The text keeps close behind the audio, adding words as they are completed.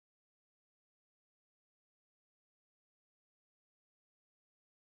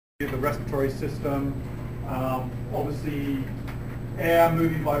respiratory system. Obviously, air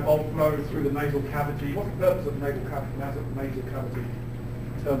moving by bulk flow through the nasal cavity. What's the purpose of the nasal cavity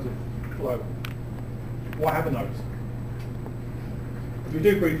in terms of flow? Why have a nose? Because we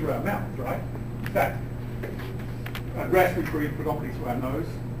do breathe through our mouth, right? In fact, at rest we breathe predominantly through our nose,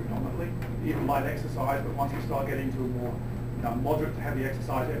 even light exercise, but once we start getting into a more moderate to heavy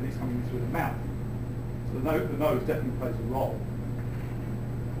exercise, everything's coming through the mouth. So the nose definitely plays a role.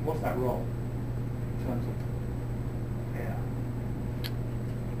 What's that role in terms of air?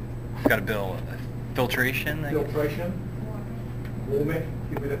 Got to build filtration. Filtration, warming,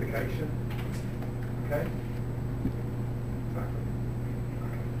 humidification. Okay. Exactly.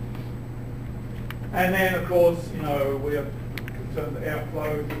 And then, of course, we have concerned the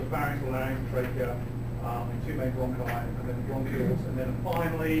airflow through the pharynx, larynx, trachea, two main bronchi, and then the bronchioles, and then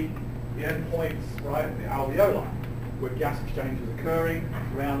finally the endpoints, right, the alveoli, where gas exchange is occurring.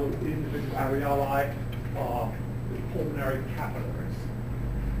 Around the individual alveoli are the pulmonary capillaries.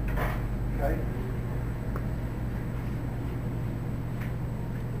 Okay.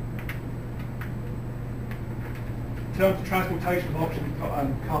 In terms of transportation of oxygen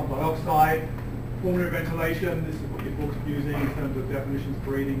and carbon dioxide, pulmonary ventilation, this is what your book's using in terms of definitions of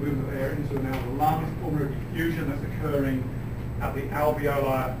breathing, movement of air into and out of the lungs. Pulmonary diffusion, that's occurring at the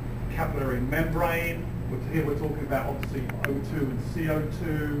alveolar capillary membrane. Here we're talking about obviously O2 and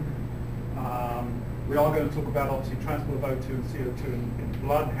CO2. We are going to talk about obviously transport of O2 and CO2 in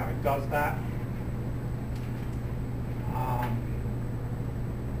blood and how it does that.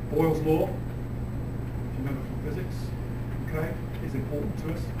 Boyle's law, if you remember from physics, okay, is important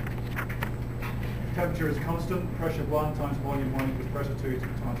to us. Temperature is constant, pressure 1 times volume 1 equals pressure 2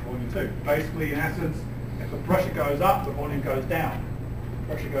 times volume 2. Basically, in essence, if the pressure goes up, the volume goes down.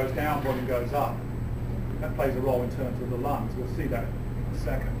 Pressure goes down, volume goes up. That plays a role in terms of the lungs. We'll see that in a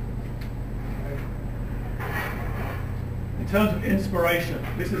second. Okay. In terms of inspiration,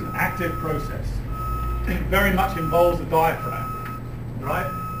 this is an active process. It very much involves the diaphragm. Right?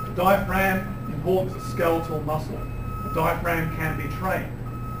 The diaphragm involves a skeletal muscle. The diaphragm can be trained.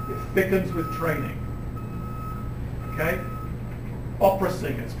 It thickens with training. Okay? Opera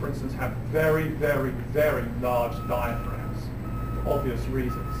singers, for instance, have very, very, very large diaphragms for obvious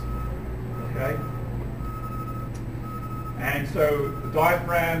reasons. Okay? And so the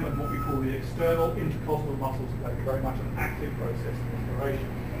diaphragm and what we call the external intercostal muscles play very much an active process of inspiration.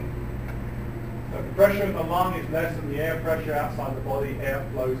 So the pressure in the lung is less than the air pressure outside the body. Air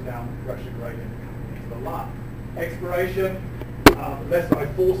flows down the pressure gradient into the lung. Expiration, unless I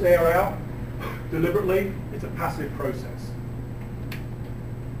force air out deliberately, it's a passive process.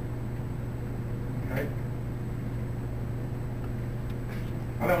 Okay?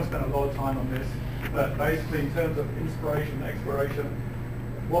 I don't want to spend a lot of time on this, but basically in terms of inspiration and expiration,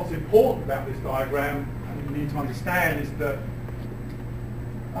 what's important about this diagram, and you need to understand, is that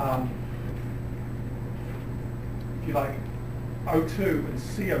if you like, O2 and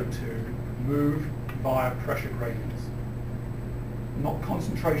CO2 move via pressure gradients, not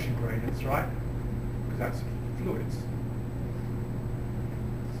concentration gradients, right? Because that's fluids.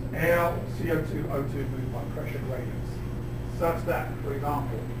 Air, CO2, O2 move by pressure gradients, such that, for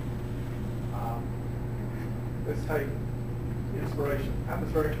example, let's take inspiration.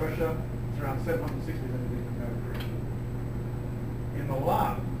 Atmospheric pressure is around 760 millimeters of mercury. In the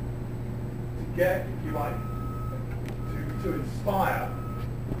lung, to get, if you like, to inspire,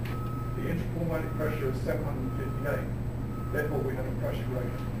 the intrapulmonary pressure is 758. Therefore, we have a pressure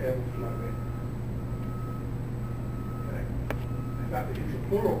gradient. Air will flow in. Okay. In fact, the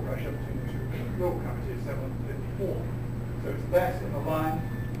intrapleural pressure between the two pleural cavities is 754. So it's less in the lung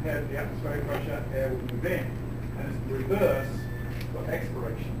compared to the atmospheric pressure. Air will move in, and it's the reverse for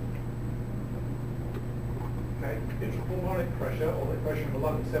expiration. Okay. Intrapulmonary pressure, or the pressure in the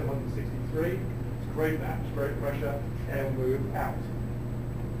lung, is 763. It's greater than atmospheric pressure. Air will move out.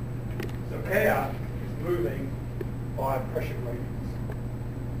 So air is moving via pressure gradients.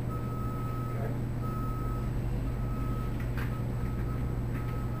 Okay.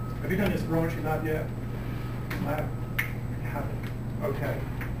 Have you done your spirometry lab yet? Lab? You haven't. Okay.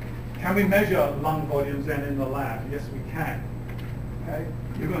 Can we measure lung volumes then in the lab? Yes, we can. Okay.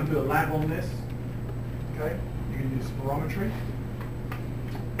 You're going to do a lab on this. Okay. You can use spirometry.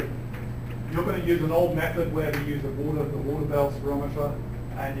 You're going to use an old method where you use the water bell spirometer,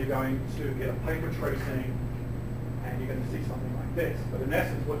 and you're going to get a paper tracing, and you're going to see something like this. But in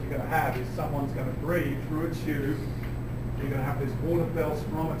essence, what you're going to have is someone's going to breathe through a tube. You're going to have this water bell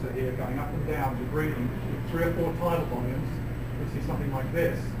spirometer here going up and down. You're breathing 3 or 4 tidal volumes. You'll see something like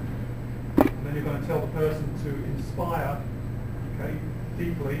this. And then you're going to tell the person to inspire, okay,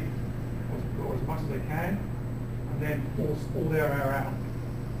 deeply, or as much as they can, and then force all their air out.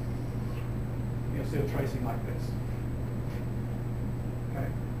 You'll see a tracing like this. Okay.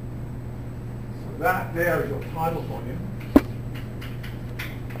 So that there is your tidal volume.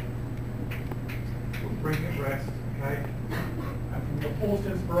 We'll bring it rest, okay? And from your forced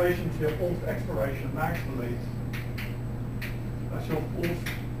inspiration to your forced expiration, max release, that's your forced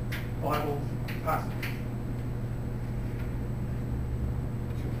vital capacity.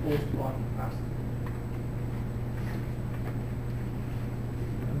 That's your forced vital capacity.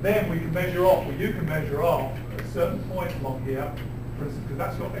 And then we can measure off, or you can measure off at a certain point along here, for instance, because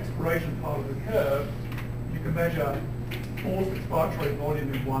that's your expiration part of the curve, you can measure forced expiratory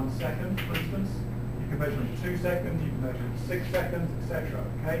volume in 1 second, for instance. You can measure in 2 seconds, you can measure in 6 seconds, etc.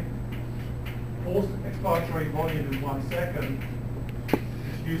 Okay? Forced expiratory volume in 1 second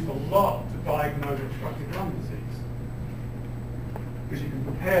is used a lot to diagnose obstructive lung disease, because you can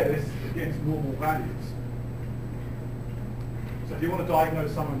compare this against normal values. So if you want to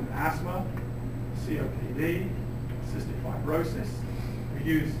diagnose someone with asthma, COPD, cystic fibrosis, we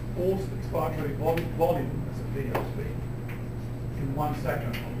use forced expiratory volume as a VOC in 1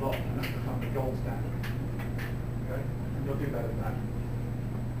 second a lot, and that's become the gold standard. Okay? And you'll do better than that.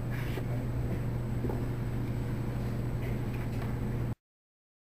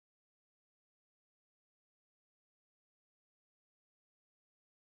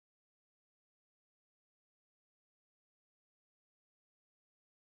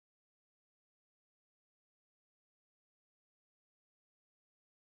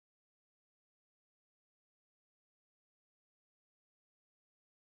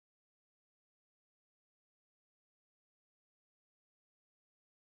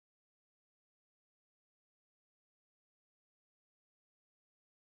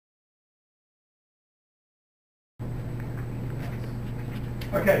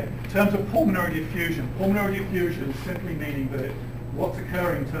 Okay, in terms of pulmonary diffusion is simply meaning that what's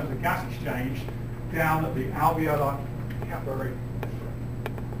occurring in terms of gas exchange down at the alveolar capillary.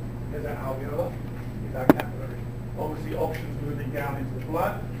 Here's our alveolar, here's our capillary. Obviously oxygen's moving down into the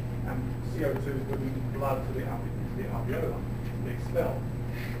blood, and CO2 is moving from the blood to the alveolar to be expelled.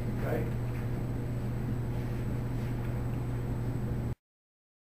 Okay?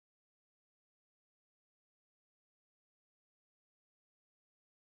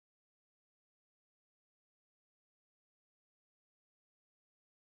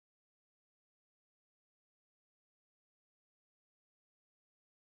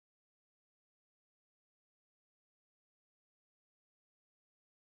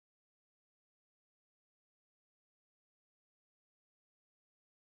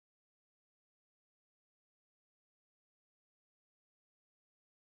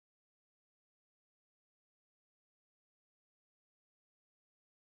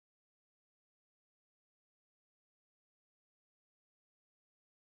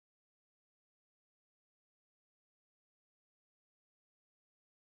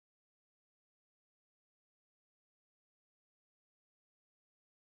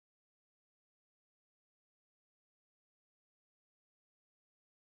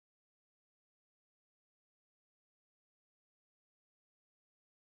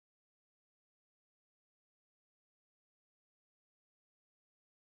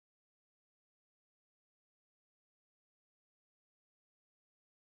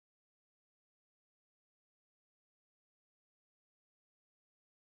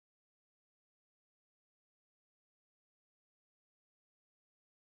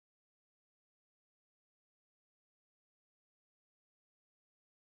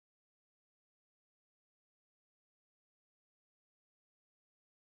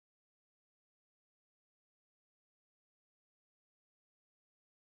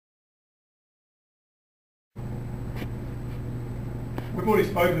 We've already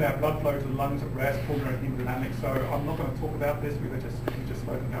spoken about blood flow to the lungs at rest, pulmonary hemodynamics, so I'm not going to talk about this. We've just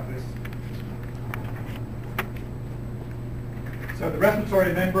spoken about this. So the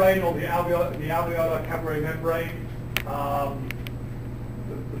respiratory membrane, or the alveolar capillary membrane, the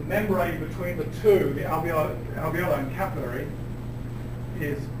membrane between the two, the alveolar and capillary,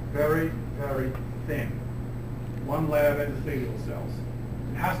 is very, very thin. One layer of endothelial cells.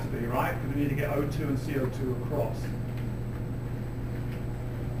 It has to be, right? Because we need to get O2 and CO2 across.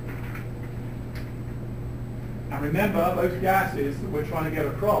 And remember, those gases that we're trying to get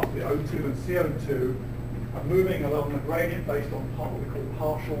across, the O2 and CO2, are moving along the gradient based on what we call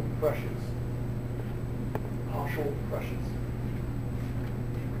partial pressures. Partial pressures.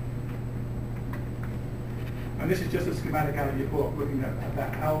 And this is just a schematic out of your book, looking at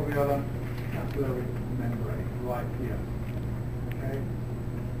that alveolar capillary membrane right here. Okay?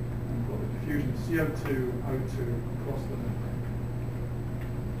 And got the diffusion of CO2 and O2 across the membrane.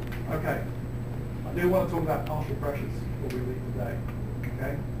 Okay, I do want to talk about partial pressures before we leave today.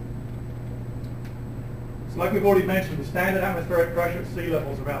 Okay. So like we've already mentioned, the standard atmospheric pressure at sea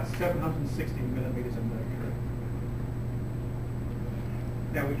level is about 760 millimeters of mercury.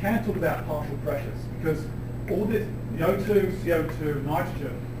 Now we can talk about partial pressures because all this, the O2, CO2,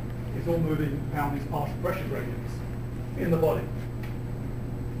 nitrogen, is all moving down these partial pressure gradients in the body,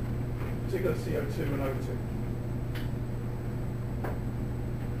 particularly CO2 and O2.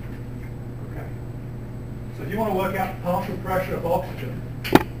 Okay. So if you want to work out the partial pressure of oxygen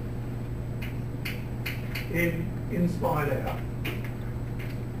in inspired air,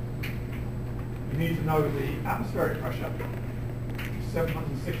 you need to know the atmospheric pressure,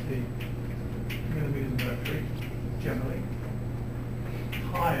 760 millimeters of mercury, generally,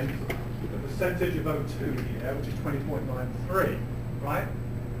 times the percentage of O2 in the air, which is 20.93, right?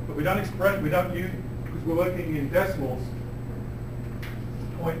 But we don't use, because we're working in decimals,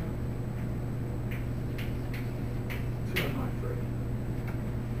 0.2093,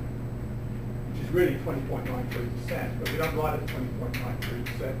 which is really 20.93%, but we don't write it at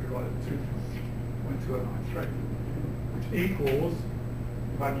 20.93%, we write it at 2.2093, which equals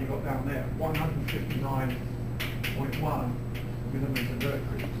the value you got down there, 159.1 millimeters of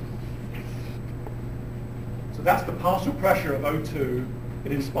mercury. So that's the partial pressure of O2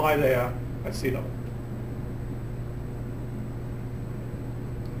 in inspired air at sea level.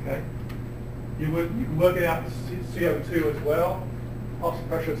 Okay? You can work it out with CO2 as well. Partial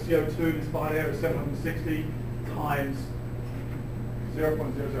pressure of CO2 in inspired air is 760 times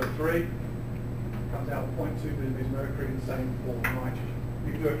 0.003. Comes out 0.2 millimeters of mercury, and the same for nitrogen.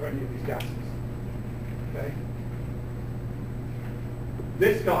 You can do it for any of these gases. Okay?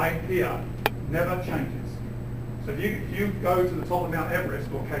 This guy here never changes. So if you go to the top of Mount Everest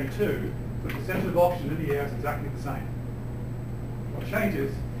or K2, the percentage of oxygen in the air is exactly the same. What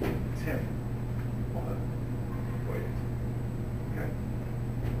changes is him on the equation. Okay?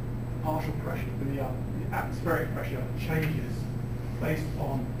 Partial pressure, the atmospheric pressure changes based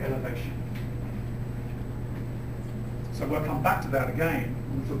on elevation. So we'll come back to that again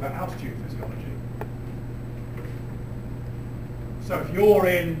when we talk about altitude physiology. So if you're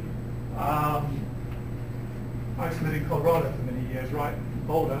in I used to live in Colorado for many years, right, in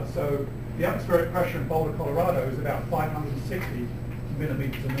Boulder, so the atmospheric pressure in Boulder, Colorado is about 560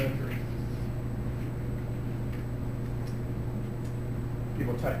 millimeters of mercury, give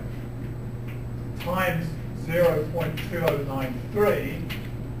or take, times 0.2093,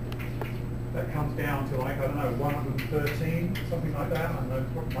 that comes down to like, I don't know, 113, something like that. I don't know,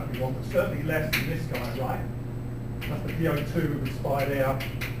 it might be wrong, but certainly less than this guy, right? That's the PO2 of inspired air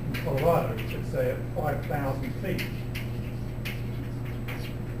in Colorado, let's say at 5,000 feet.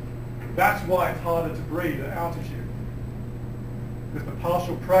 That's why it's harder to breathe at altitude, because the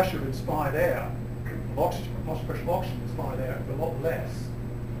partial pressure of inspired air, of oxygen, the partial pressure of oxygen in inspired air is a lot less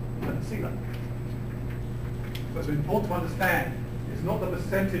than at sea level. So it's important to understand it's not the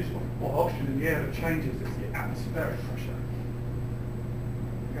percentage of oxygen in the air that changes, it's the atmospheric pressure.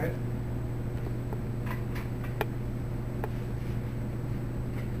 Okay?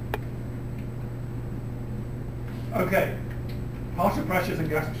 Okay, partial pressures and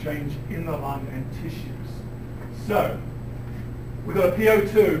gas exchange in the lung and tissues. So, we've got a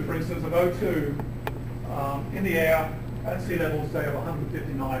PO2, for instance, of O2 in the air at sea level, say, of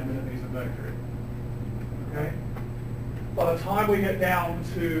 159 millimeters of mercury. Okay? By the time we get down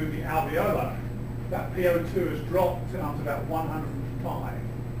to the alveolar, that PO2 has dropped down to about 105.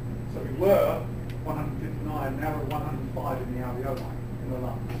 So we were 159, now we're at 105 in the alveoli, in the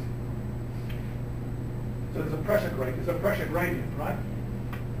lungs. So there's a pressure gradient. It's a pressure gradient, right?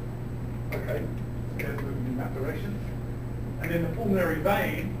 Okay, so it's moving in that direction. And in the pulmonary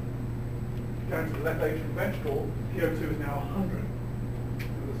vein, going to the left atrial ventricle, PO2 is now 100.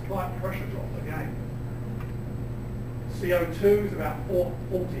 With a slight pressure drop again. CO2 is about 40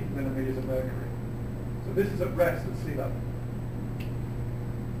 millimeters of mercury. So this is at rest at sea level.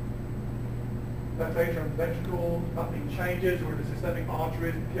 Left atrial ventricle, nothing changes. We're in the systemic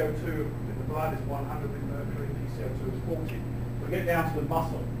arteries. PO2 in the blood is 100 millimeters of mercury. PCO2 is 40. We get down to the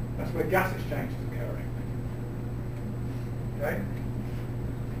muscle. That's where gas exchange is occurring. Okay?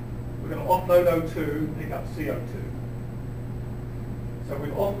 We're going to offload O2 and pick up CO2. So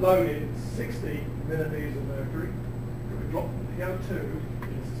we've offloaded 60 millimeters of mercury. We dropped the PO2 in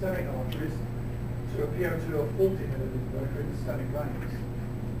the systemic arteries to a PO2 of 40 millimeters of mercury in the systemic veins.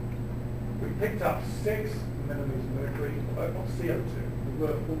 We picked up 6 millimeters of mercury of CO2. We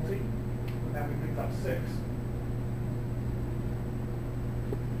were 40, and now we picked up 6.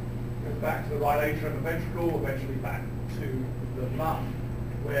 goes back to the right atrium and ventricle, eventually back to the lung,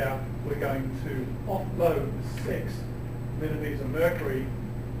 where we're going to offload 6 millimeters of mercury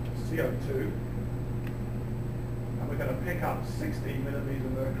CO2, and we're going to pick up 60 millimeters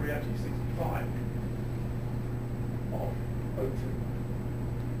of mercury, actually 65, of O2.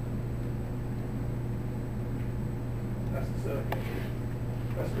 That's the circulation.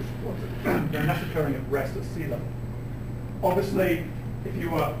 Then that's occurring at rest at sea level. Obviously, if you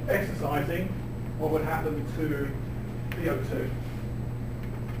were exercising, what would happen to VO2?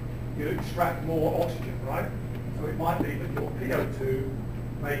 You'd extract more oxygen, right? So it might be that your PO2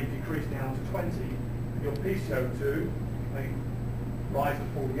 may decrease down to 20, and your PCO2 may rise to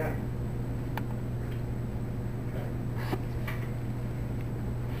 48.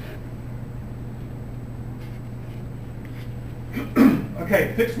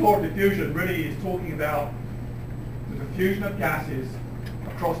 Okay, fixed law of diffusion really is talking about the diffusion of gases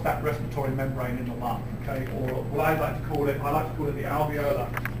across that respiratory membrane in the lung, okay? Or what I like to call it the alveolar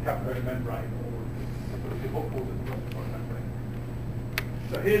capillary membrane, or the book calls it the respiratory membrane.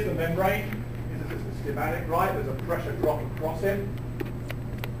 So here's the membrane. This is the schematic, right? There's a pressure drop across it.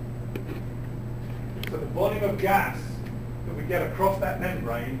 So the volume of gas that we get across that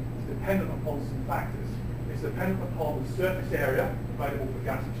membrane is dependent upon some factors. It's dependent upon the surface area available for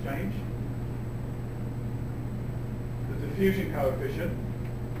gas exchange, the diffusion coefficient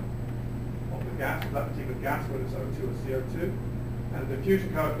of the gas, of that particular gas, whether it's O2 or CO2, and the diffusion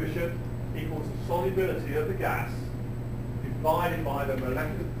coefficient equals the solubility of the gas divided by the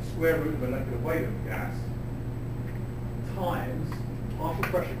square root of the molecular weight of the gas times partial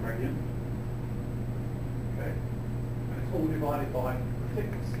pressure gradient, okay, and it's all divided by the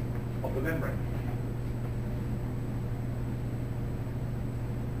thickness of the membrane.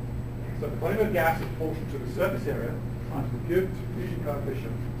 So the volume of gas is proportional to the surface area times the diffusion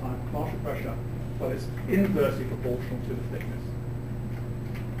coefficient times partial pressure, but it's inversely proportional to the thickness.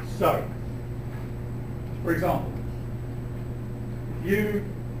 So, for example, if you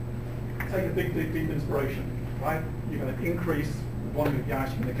take a big, deep inspiration, right, you're going to increase the volume of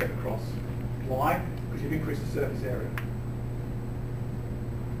gas you're going to get across. Why? Because you've increased the surface area.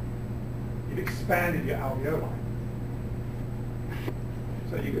 You've expanded your alveoli.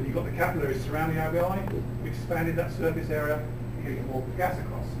 So you've got the capillaries surrounding the alveoli, you've expanded that surface area, you're going to get more gas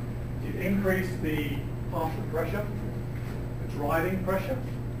across. If you increase the partial pressure, the driving pressure,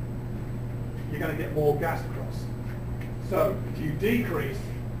 you're going to get more gas across. So if you decrease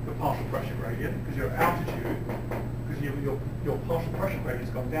the partial pressure gradient, because your altitude, because your partial pressure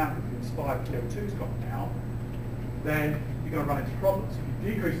gradient's gone down, because the inspired PO2's gone down, then you're going to run into problems. If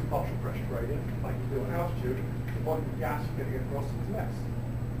you decrease the partial pressure gradient, like you do at altitude, the volume of gas you're getting across is less.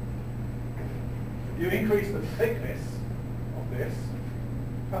 If you increase the thickness of this,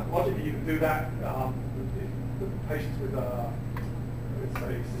 pathologically you can do that with patients with, let's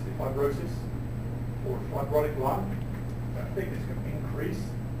say, cystic fibrosis or fibrotic lung. That thickness can increase.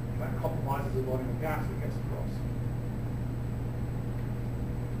 That compromises the volume of gas that gets across.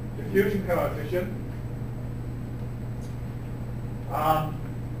 Diffusion coefficient.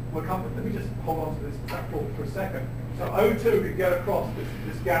 Let me just hold on to this thought for a second. So O2 could get across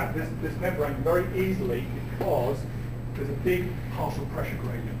this membrane very easily because there's a big partial pressure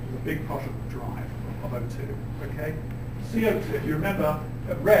gradient, there's a big partial drive of O2. Okay? CO2, if you remember,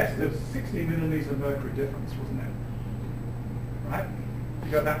 at rest there was 60 millimeters of mercury difference, wasn't there? Right?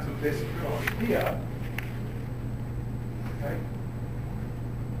 You go back to this graph here. Okay?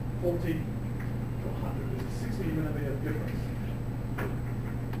 40 to 100, there's a 60 millimeter difference.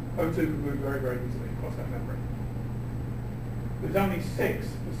 O2 can move very, very easily across that membrane. There's only 6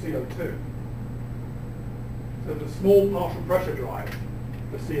 for CO2. So there's a small partial pressure drive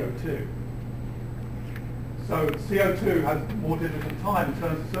for CO2. So CO2 has more difficult time in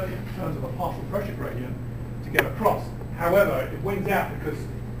terms of a partial pressure gradient to get across. However, it wins out because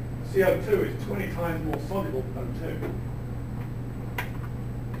CO2 is 20 times more soluble than O2.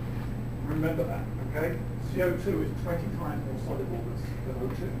 Remember that, okay? CO2 is 20 times more soluble than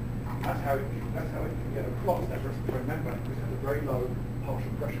O2. That's how it can get across that respiratory membrane, because it has a very low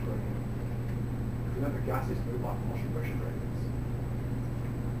partial pressure gradient. Remember, gases move by partial pressure gradients.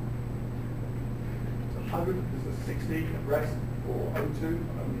 So 100 is the 60 at rest for O2,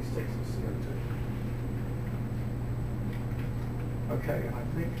 and only 6 for CO2. Okay, I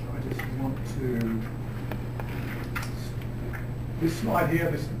think I just want to... This slide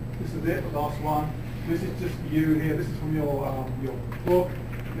here, this is it, the last one. This is just you here. This is from your book.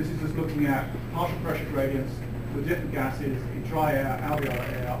 This is just looking at partial pressure gradients for different gases in dry air,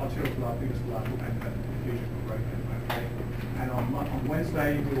 alveolar air, arterial blood, venous blood, and diffusion gradient. Okay? And on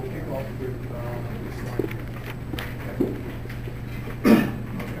Wednesday, we'll kick off with this slide here. Okay.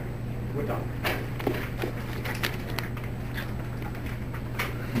 Okay, we're done.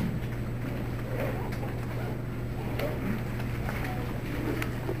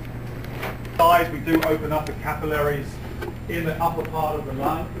 We do open up the capillaries in the upper part of the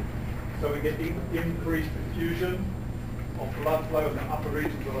lung, so we get increased diffusion of blood flow in the upper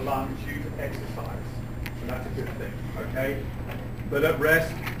regions of the lung due to exercise. So that's a good thing, okay? But at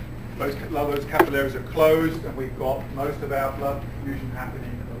rest, those capillaries are closed, and we've got most of our blood diffusion happening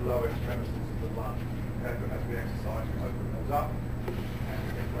in the lower extremities of the lung. Okay? But as we exercise, we open those up, and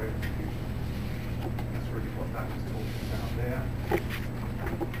we get greater diffusion. That's really what that was talking about there.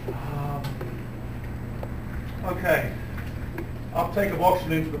 Okay, uptake of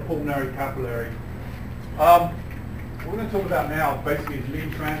oxygen into the pulmonary capillary. What we're going to talk about now basically is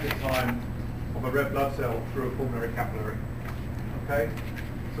mean transit time of a red blood cell through a pulmonary capillary. Okay,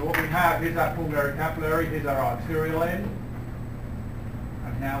 so what we have, here's our pulmonary capillary, here's our arterial end,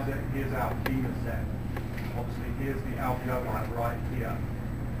 and now here's our venous end. Obviously here's the alveoli right here.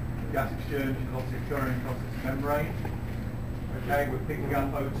 The gas exchange is obviously occurring across this membrane. Okay, we're picking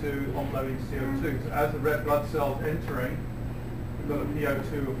up O2, offloading CO2. So as the red blood cell's entering, we've got a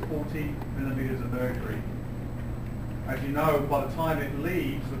PO2 of 40 millimeters of mercury. As you know, by the time it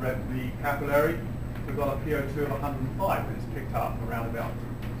leaves the capillary, we've got a PO2 of 105 that is picked up around about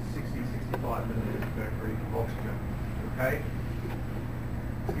 60, 65 millimeters of mercury of oxygen. Okay?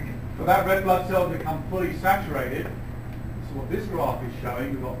 For that red blood cell to become fully saturated, so what this graph is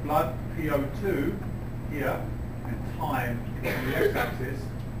showing, we've got blood PO2 here, and time on the x-axis.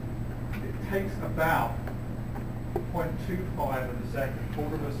 It takes about 0.25 of a second,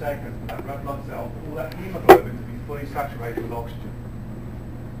 quarter of a second for that red blood cell, for all that hemoglobin to be fully saturated with oxygen.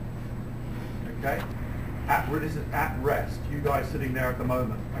 Okay? This is at rest, you guys sitting there at the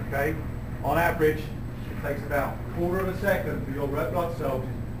moment. Okay? On average, it takes about a quarter of a second for your red blood cell,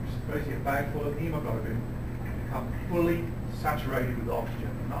 which is basically a bag full of hemoglobin, to become fully saturated with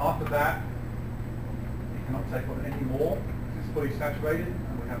oxygen. And after that, not take on any more. It's fully saturated,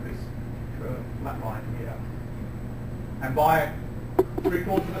 and we have this flat line here. And by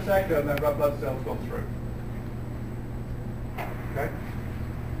 3/4 of a second, that red blood cell's gone through. Okay.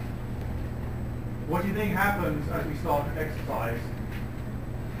 What do you think happens as we start to exercise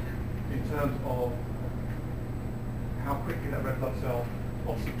in terms of how quickly that red blood cell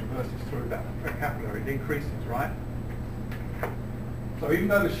obviously traverses through that capillary? It increases, right? So even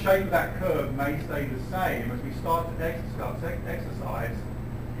though the shape of that curve may stay the same, as we start to exercise,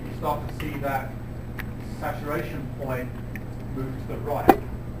 you start to see that saturation point move to the right.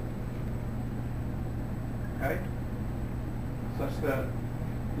 Okay? Such that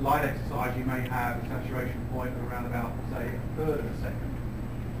light exercise, you may have a saturation point of around about, say, a third of a second.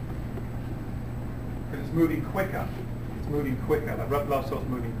 Because it's moving quicker. It's moving quicker. The red blood cell's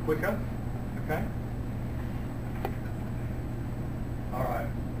moving quicker. Okay? All right.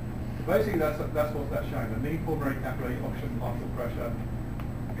 So basically, that's what that's showing. The mean pulmonary capillary oxygen partial pressure,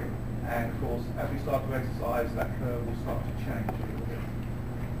 and of course, as we start to exercise, that curve will start to change a little bit.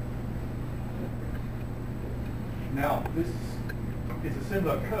 Now, this is a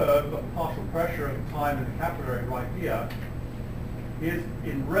similar curve, but partial pressure at the time in the capillary right here. Here's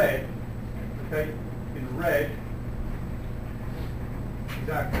in red. Okay, in red is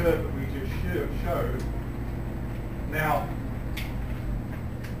our curve that we just showed. Now,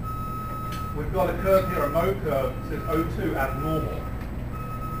 we've got a curve here, a mode curve, that says O2 abnormal.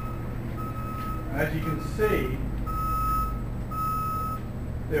 And as you can see,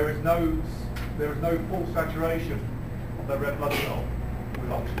 there is no full saturation of the red blood cell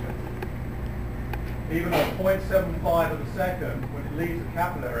with oxygen. Even at 0.75 of a second, when it leaves the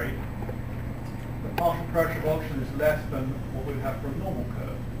capillary, the partial pressure of oxygen is less than what we have for a normal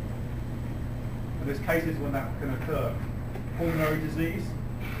curve. And there's cases when that can occur. Pulmonary disease,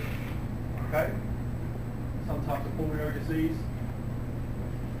 okay? Some types of pulmonary disease.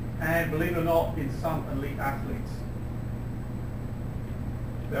 And believe it or not, in some elite athletes.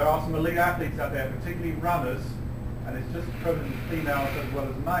 There are some elite athletes out there, particularly runners, and it's just prevalent in females as well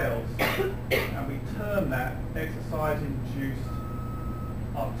as males, and we term that exercise-induced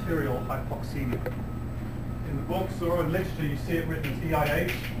arterial hypoxemia. In the books or in literature, you see it written as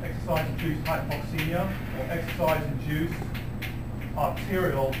EIH, exercise-induced hypoxemia, or exercise-induced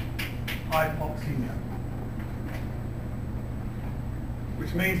arterial hypoxemia.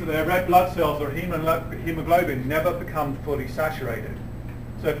 Which means that their red blood cells or hemoglobin never become fully saturated.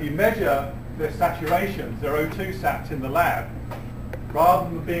 So if you measure their saturations, their O2 sats in the lab, rather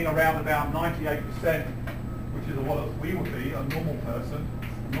than being around about 98% which is what we would be, a normal person,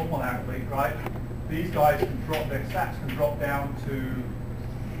 a normal athlete, right? These guys can drop, their stats can drop down to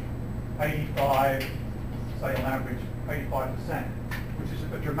 85, say on average 85%, which is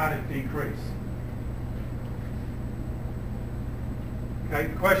a dramatic decrease. Okay,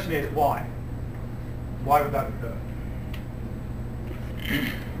 the question is why? Why would that occur?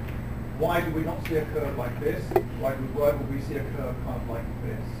 Why do we not see a curve like this? Why would we see a curve kind of like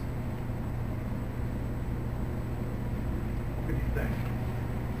this? What do you think?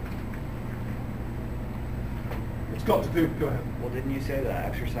 It's got to do, go ahead. Well, didn't you say that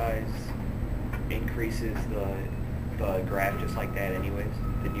exercise increases the graph just like that anyways?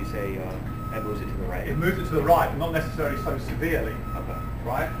 Didn't you say that moves it to the right? It moves it to the right, but not necessarily so severely. Okay.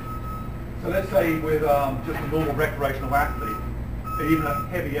 Right? So let's say with just a normal recreational athlete, even a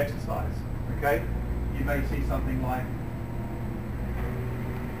heavy exercise, okay, you may see something like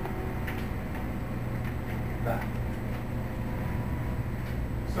that.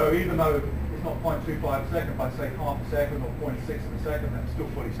 So even though it's not 0.25 a second, if I say half a second or 0.6 of a second, they're still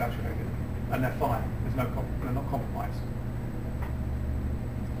fully saturated, and they're fine. They're not compromised.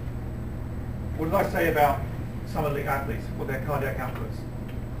 What did I say about some elite athletes? Well, their cardiac outputs.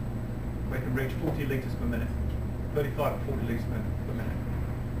 They can reach 40 litres per minute, 35 to 40 litres per minute.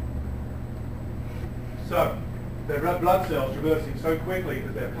 So, their red blood cells traversing so quickly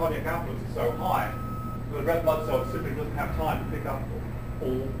that their cardiac outputs are so high, that the red blood cell simply doesn't have time to pick up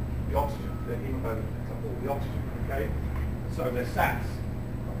all the oxygen. Their hemoglobin picks up all the oxygen, okay? So their sats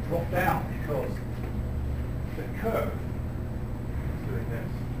drop down because the curve is doing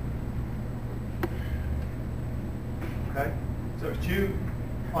this. Okay? So it's due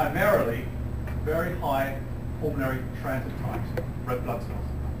primarily very high pulmonary transit times, red blood cells.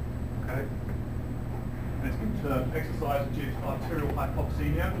 Okay? And it's been termed exercise-induced arterial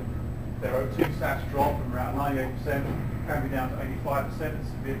hypoxemia. Their O2 stats drop from around 98%, can be down to 85% in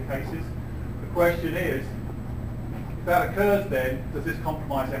severe cases. The question is, if that occurs then, does this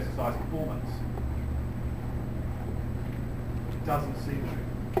compromise exercise performance? It doesn't seem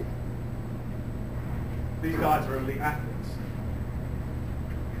to. These guys are elite athletes.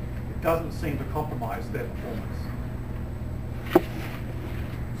 It doesn't seem to compromise their performance.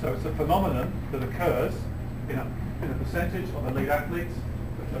 So it's a phenomenon that occurs in a percentage of elite athletes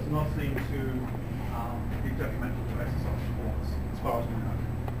that does not seem to be detrimental to exercise performance, as far as we know.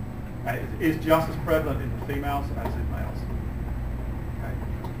 And it is just as prevalent in females as in males. Okay.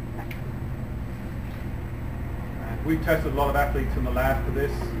 And we've tested a lot of athletes in the lab for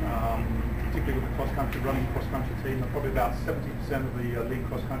this, particularly with the cross-country running cross-country team. Probably about 70% of the elite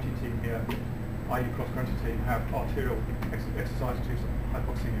cross-country team here, IU cross-country team, have arterial exercise-induced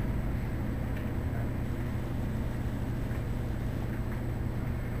hypoxemia.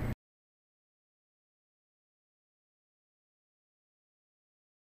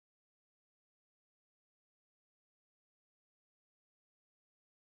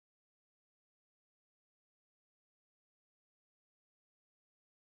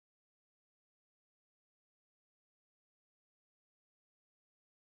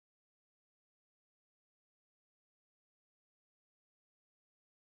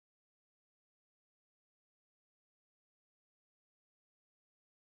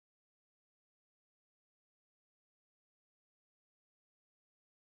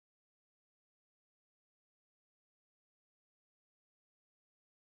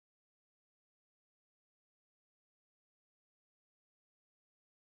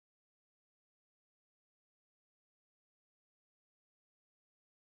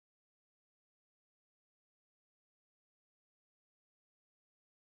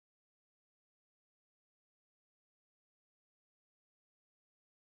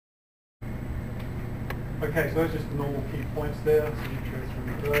 Okay, so those are just the normal key points there. So you go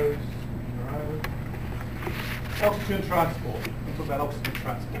through those on your own. Oxygen transport. Let's talk about oxygen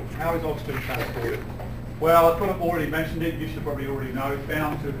transport. How is oxygen transported? Well, I could have already mentioned it. You should probably already know. It's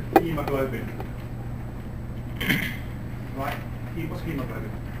bound to hemoglobin. Right? What's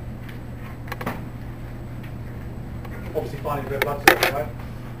hemoglobin? Obviously finding red blood cells, right?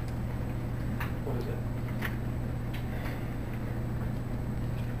 What is it?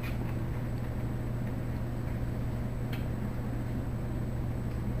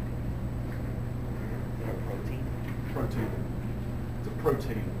 Protein. It's a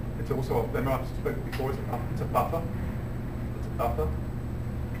protein. It's also, remember I've spoken before, it's a buffer. It's a buffer.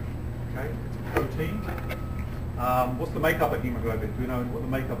 Okay, it's a protein. What's the makeup of hemoglobin? Do we know what the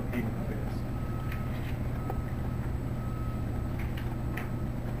makeup of hemoglobin is?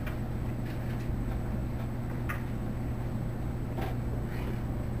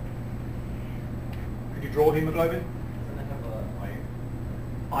 Could you draw hemoglobin? Doesn't it have iron?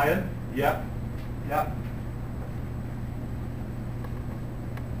 Iron, yeah, yeah.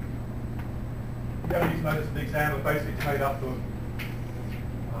 You don't need to notice in the exam, but basically it's made up of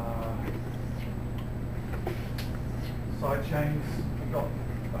side chains. We've got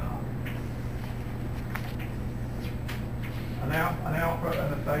an alpha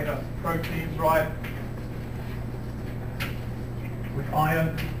and a beta proteins, right? With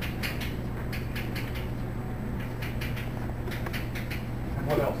iron. And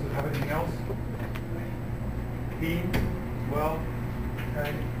what else? Does it have anything else? Heme as well.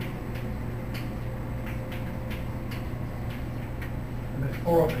 Okay. And there's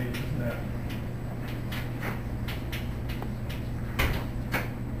 4 of these, isn't there?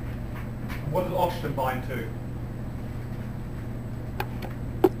 And what does oxygen bind to?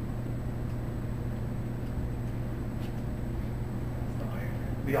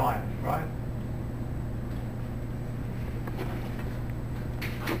 The iron, right?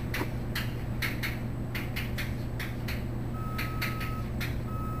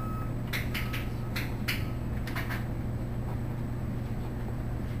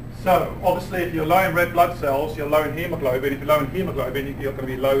 So, obviously, if you're low in red blood cells, you're low in hemoglobin. If you're low in hemoglobin, you're going to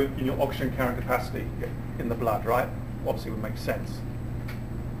be low in your oxygen carrying capacity in the blood, right? Obviously, would make sense.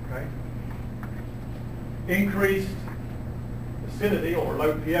 Okay. Increased acidity or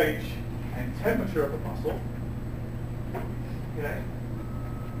low pH and temperature of the muscle, okay,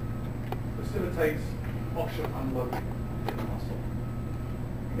 facilitates oxygen unloading in the muscle.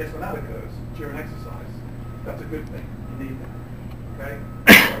 And guess when that occurs? During exercise. That's a good thing. You need that. Okay?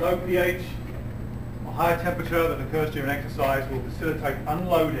 A low pH, a higher temperature that occurs during exercise will facilitate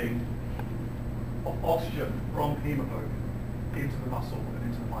unloading of oxygen from hemoglobin into the muscle and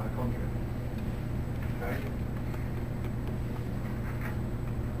into the mitochondria. Okay?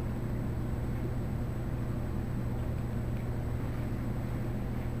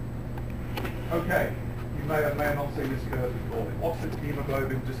 Okay, you may or may have not seen this curve before, the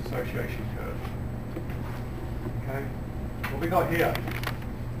oxygen-hemoglobin dissociation curve. Okay, what we got here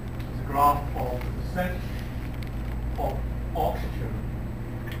is a graph of the percent of oxygen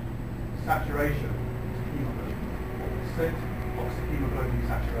saturation to hemoglobin, or percent oxyhemoglobin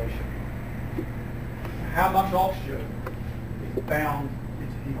saturation. How much oxygen is bound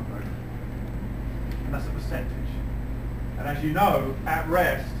into hemoglobin? And that's a percentage. And as you know, at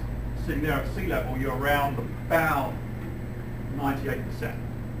rest, sitting there at sea level, you're around about 98%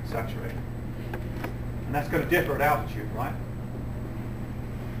 saturated. And that's going to differ at altitude, right?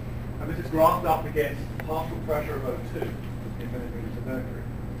 And this is graphed up against partial pressure of O2 in millimeters of mercury.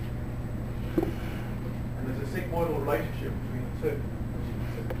 And there's a sigmoidal relationship between the two, as you can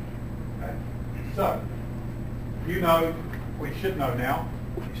see. Okay? So, you know, we should know now,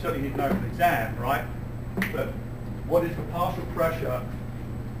 you certainly need to know for the exam, right? But what is the partial pressure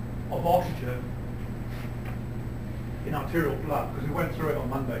of oxygen in arterial blood? Because we went through it on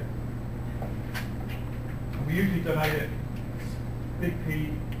Monday. And we usually donate it big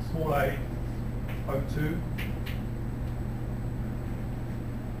P, small a, O2.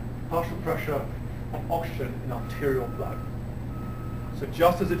 Partial pressure of oxygen in arterial blood. So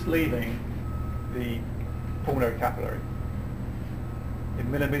just as it's leaving the pulmonary capillary,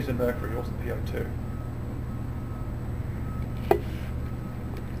 in millimeters of mercury, also PO2.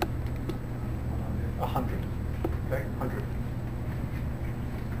 A 100, okay, 100.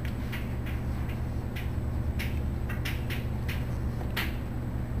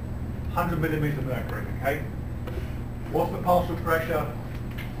 Millimeters of mercury, okay? What's the partial pressure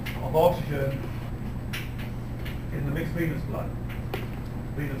of oxygen in the mixed venous blood?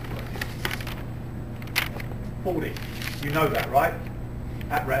 Venous blood. 40. You know that, right?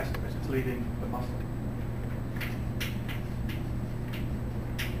 At rest, as it's leaving the muscle.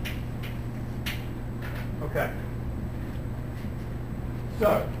 Okay.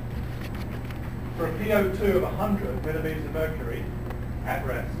 So, for a PO2 of 100 millimeters of mercury at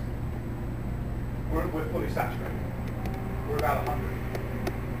rest, we're fully saturated. We're about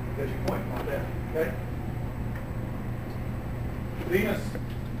 100. There's your point right there, okay? Venous,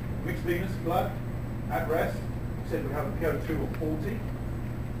 mixed venous blood at rest, we said we have a PO2 of 40.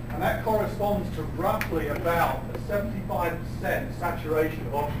 And that corresponds to roughly about a 75% saturation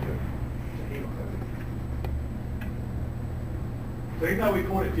of oxygen to hemoglobin. So even though we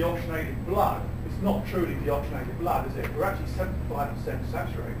call it deoxygenated blood, it's not truly deoxygenated blood, is it? We're actually 75%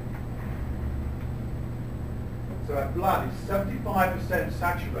 saturated. So our blood is 75%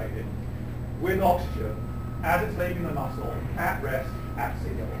 saturated with oxygen as it's leaving the muscle at rest at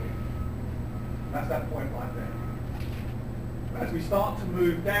sea level. And that's that point right there. As we start to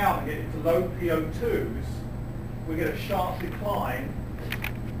move down and get into low PO2s, we get a sharp decline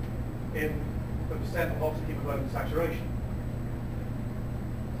in the percent of oxygen hemoglobin saturation.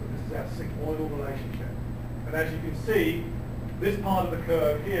 So this is our sigmoidal relationship. And as you can see, this part of the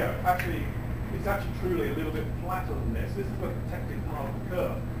curve here, it's actually truly a little bit flatter than this. This is the protected part of the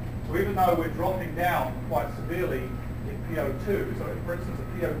curve. So even though we're dropping down quite severely in PO2, so for instance a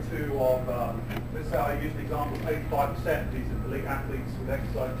PO2 of, let's say I use the example of 85% of these elite athletes with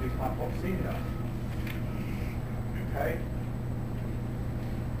exercise-induced hypoxemia. Okay?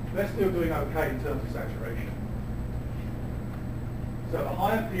 They're still doing okay in terms of saturation. So the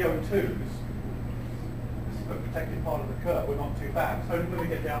higher PO2s, this is the protected part of the curve, we're not too bad. It's only when we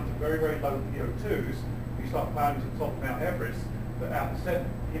get down to very, very low PO2s, we start climbing to the top of Mount Everest, that our percent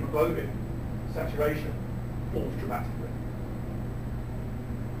hemoglobin saturation falls dramatically.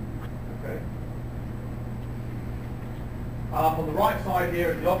 Okay. On the right side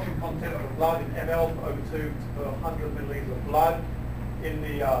here is the oxygen content of the blood in ml per O2 per 100 milliliters of blood. In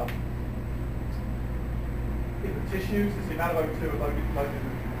the tissues, it's the amount of O2 loaded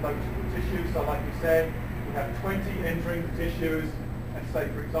to the tissues. So like we said, we have 20 entering the tissues, and say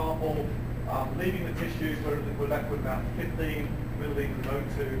for example, leaving the tissues, we're left with about 15 milliliters of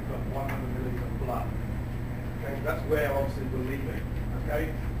O2 per 100 milliliters of blood. Okay, so that's where obviously we're leaving.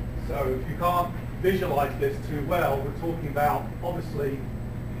 Okay, so if you can't visualize this too well, we're talking about obviously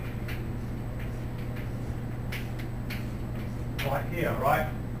right here, right?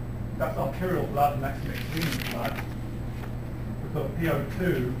 That's arterial blood and that's mixed venous blood. We've got a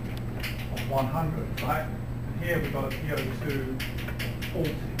PO2 of 100, right? And here we've got a PO2 of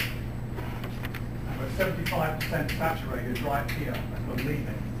 40. And we're 75% saturated right here as we're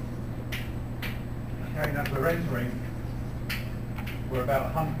leaving. Okay, and as we're entering, we're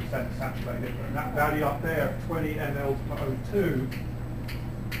about 100% saturated. And that value up there of 20 mL per O2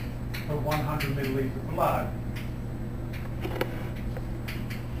 per 100 milliliters of blood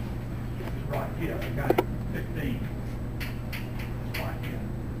right here, again, 15, right here.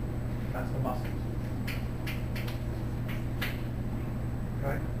 That's the muscles.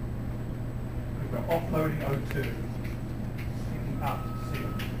 Okay? We're offloading O2, picking up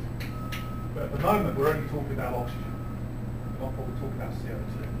CO2. But at the moment, we're only talking about oxygen. We're not probably talking about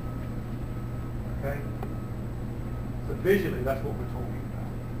CO2. Okay? So visually, that's what we're talking about.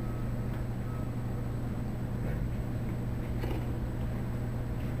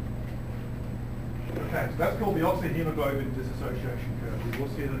 Okay, so that's called the oxygen hemoglobin dissociation curve. We will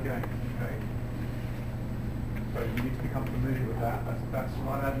see it again. Okay. So you need to become familiar with that. That's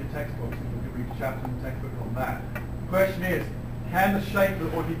right out of your textbooks. You can read a chapter in the textbook on that. The question is, can the shape,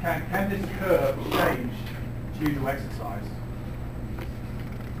 or if you can this curve change due to exercise?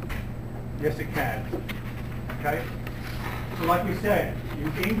 Yes, it can. Okay. So like we said, you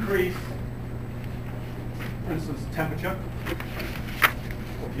increase, for instance, temperature.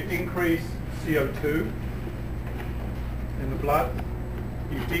 Or if you increase CO2 in the blood,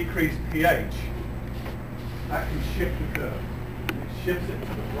 you decrease pH, that can shift the curve. It shifts it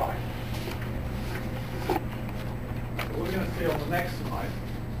to the right. So what we're going to see on the next slide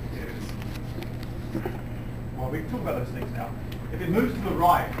is, well, we can talk about those things now. If it moves to the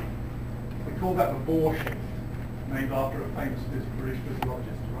right, we call that the Bohr shift, named after a famous British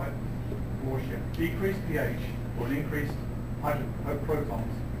physiologist, right? Bohr shift. Decreased pH, or an increased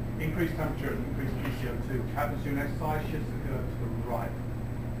protons, increased temperature and increased PCO2, which happens during exercise, shifts the curve to the right.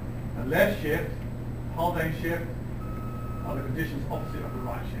 A left shift, Haldane shift, are the conditions opposite of the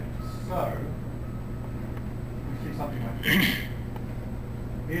right shift. So, we see something like this.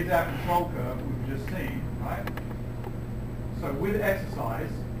 Here's our control curve we've just seen, right? So with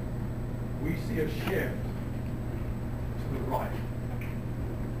exercise, we see a shift to the right.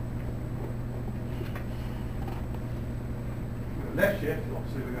 Left shift,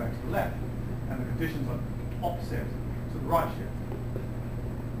 obviously we're going to the left, and the conditions are opposite to the right shift.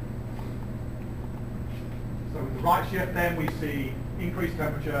 So with the right shift then we see increased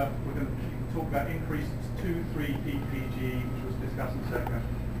temperature, we can talk about increased 2,3 ppg, which was discussed in a second,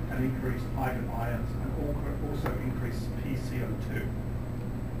 and increased hydrogen ions, and also increased PCO2,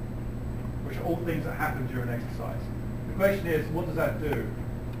 which are all things that happen during exercise. The question is, what does that do?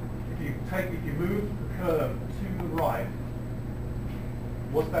 If you move the curve to the right,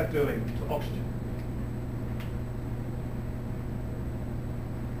 what's that doing to oxygen?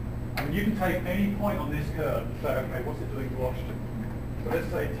 I mean, you can take any point on this curve and say, okay, what's it doing to oxygen? So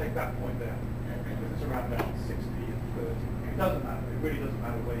let's say take that point there. This is around about 60 and 30. It doesn't matter. It really doesn't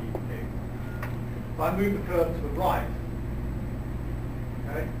matter where you pick. If I move the curve to the right,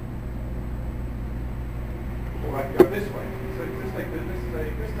 okay, or I can go this way. So let's take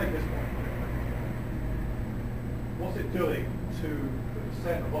this one. What's it doing to the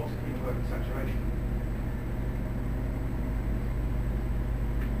percent of oxygen hemoglobin saturation?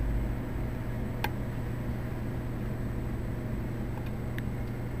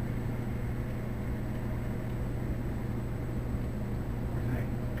 Okay.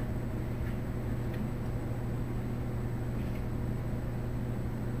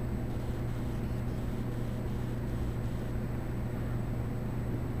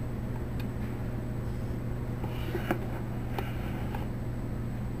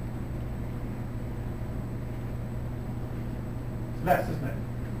 It's less, isn't it?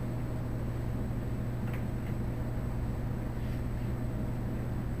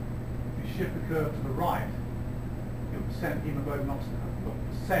 If you shift the curve to the right, your percent hemoglobin oxygen, your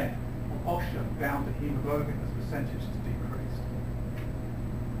percent of oxygen bound to hemoglobin as a percentage is decreased.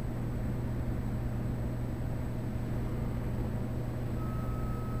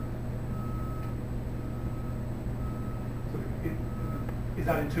 So is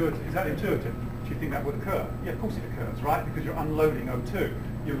that intuitive? Is that intuitive? Do you think that would occur? Yeah, of course it occurs, right? Because you're unloading O2.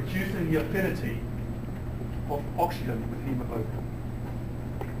 You're reducing the affinity of oxygen with hemoglobin.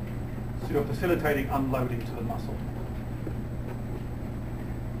 So you're facilitating unloading to the muscle.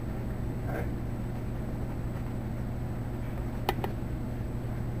 Okay.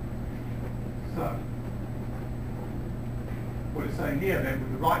 So, what it's saying here then,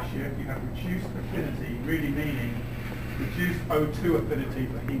 with the right shift, you have reduced affinity, really meaning reduced O2 affinity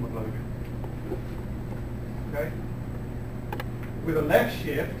for hemoglobin. Okay? With a left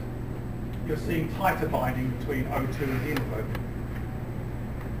shift, you're seeing tighter binding between O2 and hemoglobin.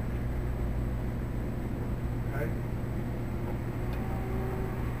 Okay?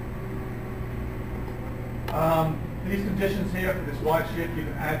 These conditions here for this right shift, you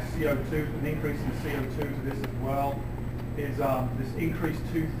can add CO2, an increase in CO2 to this as well, is this increased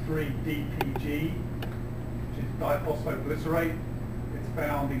 2,3-DPG, which is diphosphoglycerate. It's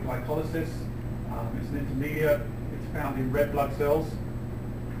found in glycolysis. It's an intermediate. It's found in red blood cells.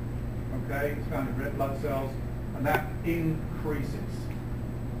 Okay, it's found in red blood cells, and that increases.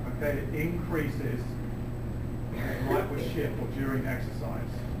 Okay, it increases right with shift or during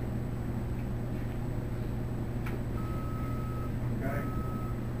exercise. Okay.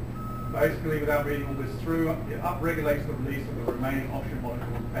 Basically, without reading all this through, it upregulates the release of the remaining oxygen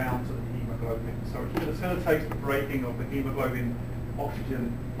molecules bound to the hemoglobin. So it facilitates the breaking of the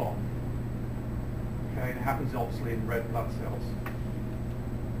hemoglobin-oxygen bond. Okay, and it happens obviously in red blood cells.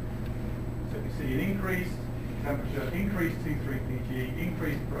 So you see an increased temperature, increased T3PG,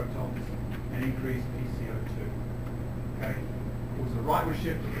 increased protons, and increased PCO2. Okay, causes a rightward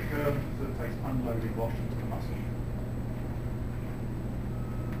shift of the curve that facilitates unloading of oxygen to the muscle.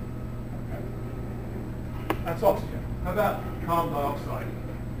 That's oxygen. How about carbon dioxide?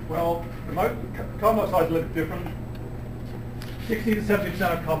 Well, carbon dioxide is a little bit different. 60 to 70%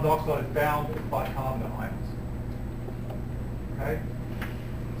 of carbon dioxide is bound by carbon ions. Okay?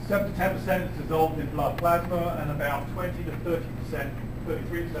 7 to 10% is dissolved in blood plasma, and about 20 to 30%,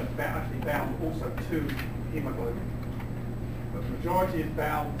 33% is actually bound also to hemoglobin. But the majority is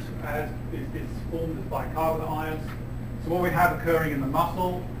bound as is formed by carbon ions. So what we have occurring in the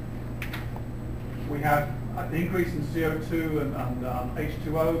muscle, we have an increase in CO2 and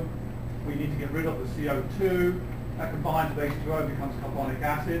H2O. We need to get rid of the CO2. That combines with H2O becomes carbonic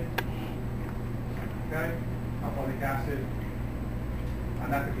acid. Okay, carbonic acid.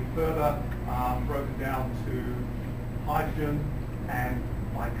 And that could be further broken down to hydrogen and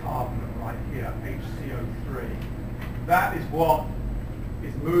bicarbonate right here, HCO3. That is what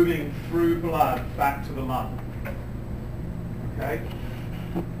is moving through blood back to the lung. Okay?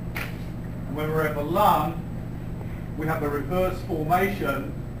 And when we're at the lung, we have the reverse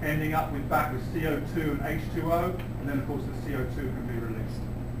formation ending up back with CO2 and H2O, and then of course the CO2 can be released.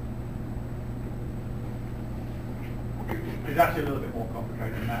 It's actually a little bit more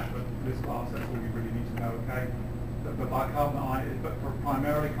complicated than that, but for this class that's all you really need to know, okay? But bicarbonate ion, but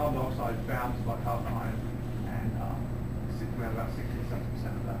primarily carbon dioxide is bound to bicarbonate ion, and we have about 60 to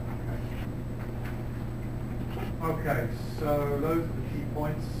 70% of that, okay? Okay, so those are the key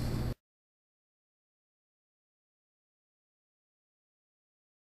points.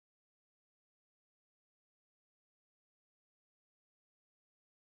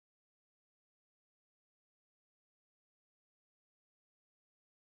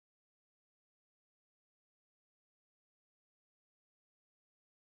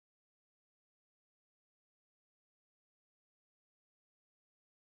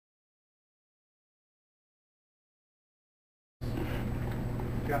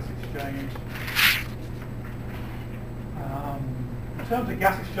 Gas exchange. In terms of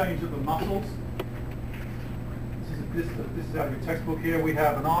gas exchange of the muscles, this is out of your textbook here. We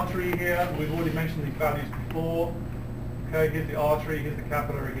have an artery here. We've already mentioned these values before. Okay, here's the artery, here's the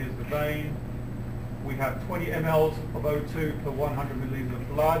capillary, here's the vein. We have 20 mLs of O2 per 100 milliliters of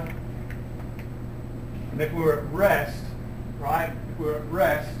blood. And if we're at rest, right, if we're at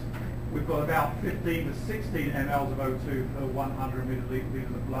rest, we've got about 15 to 16 mLs of O2 per 100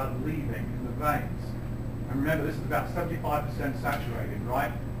 milliliters of blood leaving in the veins. And remember, this is about 75% saturated,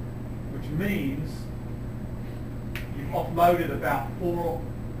 right? Which means you've offloaded about 4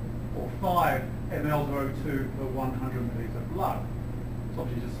 or 5 mLs of O2 per 100 milliliters of blood. It's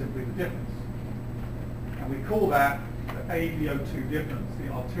obviously just simply the difference. And we call that the AVO2 difference, the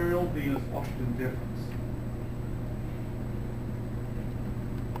arterial venous oxygen difference.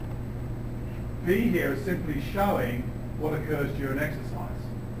 B here is simply showing what occurs during exercise.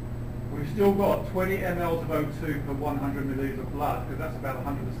 We've still got 20 mLs of O2 per 100 milliliters of blood, because that's about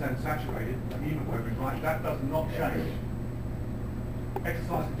 100% saturated hemoglobin, right? That does not change.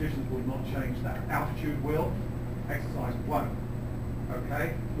 Exercise conditions will not change that. Altitude will, exercise won't.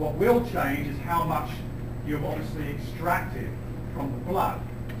 Okay? What will change is how much you've obviously extracted from the blood.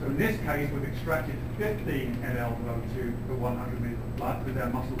 So in this case, we've extracted 15 mLs of O2 per 100 milliliters of blood because our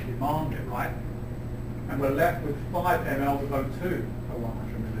muscles demand it, right? And we're left with 5 mLs of O2 per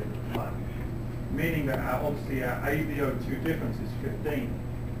 100 milliliters of blood, meaning that obviously our AVO2 difference is 15.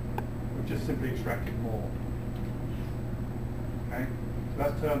 We've just simply extracted more. Okay? So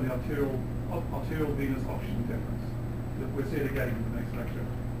that's termed the arterial venous oxygen difference. We'll see it again in the next lecture.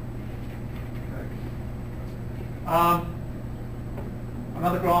 Okay.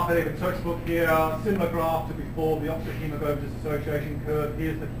 Another graph out of the textbook here, similar graph to before, the oxyhemoglobin dissociation curve.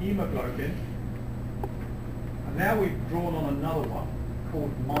 Here's the hemoglobin. And now we've drawn on another one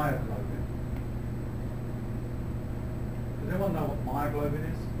called myoglobin. Does anyone know what myoglobin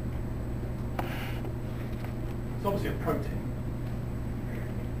is? It's obviously a protein.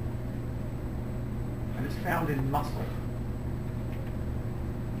 And it's found in muscle.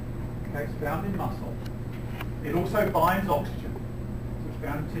 Okay, it's found in muscle. It also binds oxygen. So it's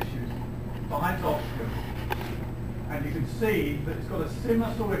found in tissues. It binds oxygen. And you can see that it's got a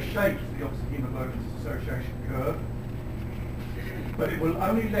similar sort of shape to the oxyhemoglobin dissociation curve. But it will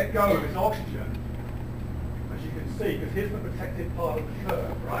only let go of its oxygen, as you can see, because here's the protected part of the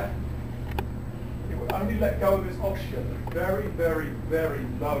curve, right? It will only let go of its oxygen at very, very, very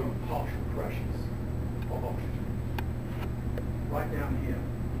low partial pressures of oxygen. Right down here.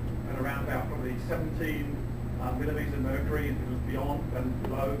 At around about probably 17 millimeters of mercury, and if it was beyond and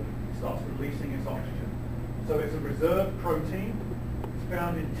below, it starts releasing its oxygen. So it's a reserved protein. It's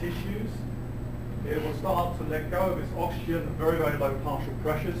found in tissues. It will start to let go of its oxygen at very, very low partial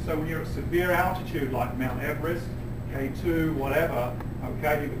pressures. So when you're at severe altitude like Mount Everest, K2, whatever,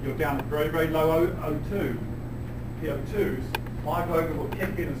 okay, you're down at very, very low O2, PO2s, myoglobin will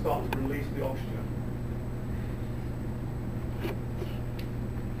kick in and start to release the oxygen.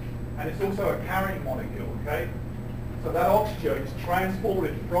 And it's also a carrying molecule, okay? So that oxygen is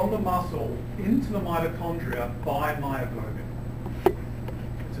transported from the muscle into the mitochondria by myoglobin.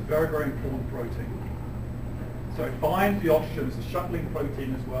 It's a very, very important protein. So it binds the oxygen, it's a shuttling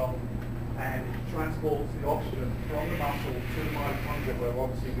protein as well, and it transports the oxygen from the muscle to the mitochondria, where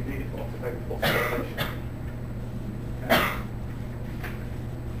obviously we need it to oxidate phosphorylation. Okay.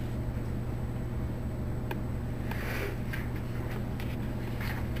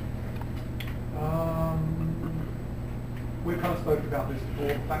 We've kind of spoken about this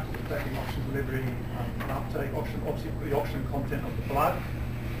before, factors affecting oxygen delivery and uptake, obviously the oxygen content of the blood.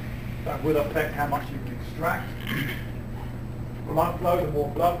 That will affect how much you can extract. Blood flow, the more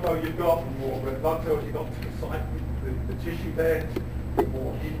blood flow you've got, the more red blood cells you've got to the site, the tissue bed, the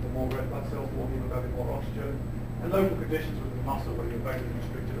more red blood cells, more hemoglobin, more oxygen. And local conditions within the muscle, whether you're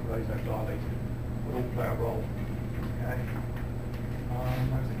vasoconstricted or vasodilated, will all play a role. Okay.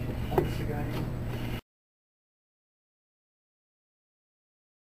 Those are key points again.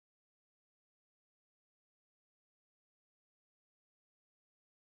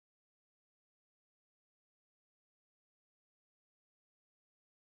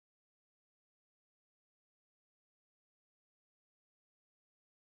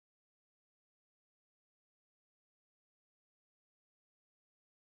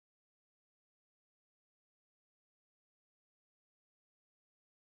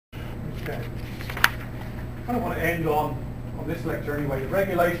 Okay. I kind of want to end on this lecture anyway, the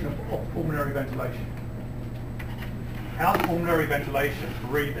regulation of pulmonary ventilation. How's pulmonary ventilation,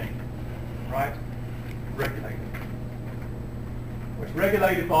 breathing, right, regulated? Well, it's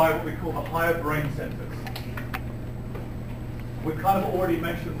regulated by what we call the higher brain centers. We've kind of already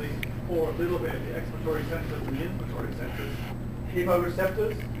mentioned these before a little bit, the expiratory centers and the inspiratory centers.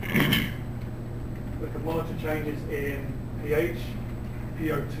 Chemoreceptors that can monitor changes in pH,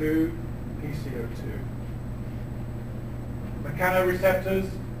 PO2, PCO2. Mechanoreceptors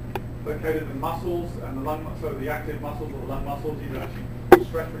located in the muscles and the lung, so the active muscles or the lung muscles, these are actually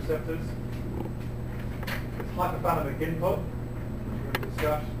stress receptors. There's hypothalamic input, which we're going to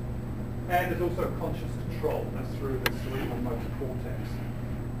discuss. And there's also conscious control, and that's through the cerebral motor cortex.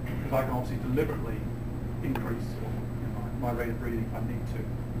 Because I can obviously deliberately increase my rate of breathing if I need to.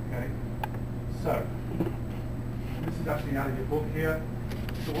 Okay? So, this is actually out of your book here.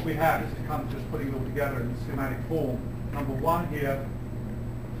 So what we have is kind of just putting it all together in schematic form. Number one here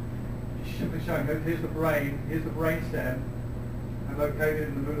is simply showing that here's the brain stem, and located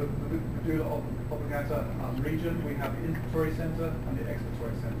in the medulla oblongata region, we have the inspiratory center and the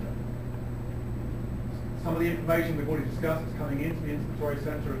expiratory center. Some of the information we've already discussed is coming into the inspiratory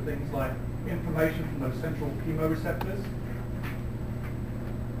center are things like information from those central chemoreceptors,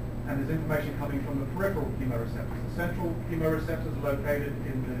 and there's information coming from the peripheral chemoreceptors. The central chemoreceptors are located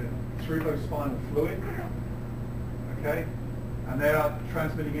in the cerebrospinal fluid, okay, and they are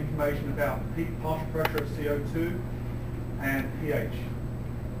transmitting information about peak partial pressure of CO2 and pH.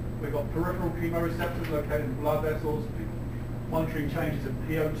 We've got peripheral chemoreceptors located in blood vessels, monitoring changes in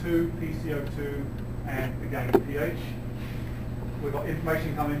PO2, PCO2, and again pH. We've got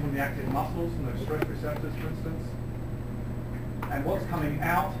information coming from the active muscles, from those stress receptors, for instance. And what's coming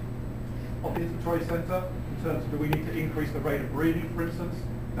out of the inspiratory center, in terms of do we need to increase the rate of breathing, for instance,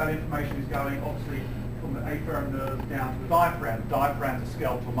 that information is going obviously from the afferent nerves down to the diaphragm. The diaphragm is a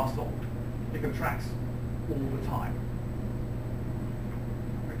skeletal muscle. It contracts all the time.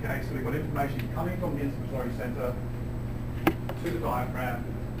 Okay, so we've got information coming from the inspiratory center to the diaphragm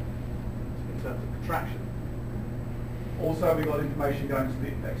in terms of contraction. Also, we've got information going to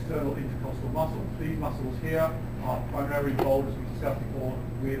the external intercostal muscles. These muscles here are primarily involved, as we discussed before,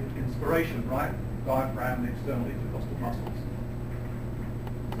 with inspiration, right? Diaphragm and the external intercostal muscles.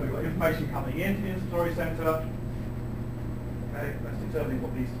 So we've got information coming into the inspiratory center. Okay, that's determining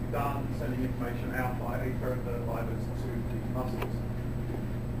what needs to be done, sending information out by afferent nerve fibers to these muscles.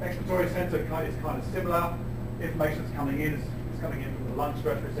 Expiratory center is kind of similar. Information that's coming in is coming in from the lung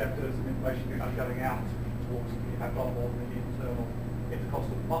stress receptors, and information going out towards the abdominal and the internal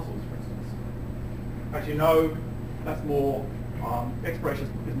intercostal muscles, for instance. As you know, that's more, expiration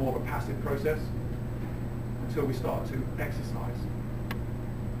is more of a passive process until we start to exercise.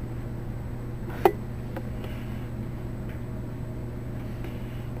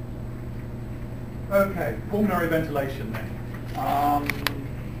 Okay, pulmonary ventilation then.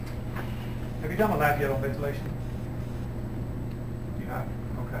 Have you done a lab yet on ventilation? You have?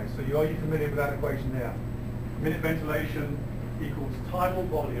 Okay, so are you familiar with that equation there? Minute ventilation equals tidal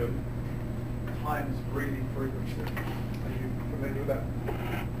volume times breathing frequency. Are you familiar with that?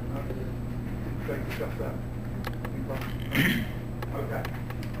 No? Didn't discuss that? Okay.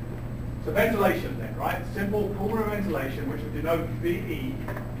 So ventilation then, right? Simple pulmonary ventilation, which would denote VE,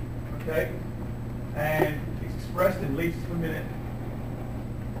 okay? And it's expressed in liters per minute.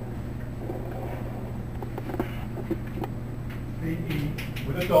 VE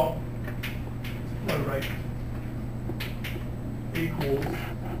with a dot, flow rate, equals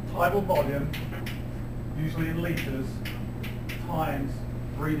tidal volume, usually in liters, times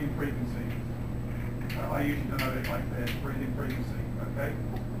breathing frequency. I usually denote it like this, breathing frequency, okay?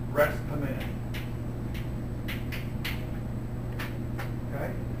 Reps per minute.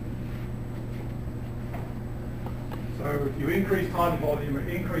 Okay? So if you increase tidal volume or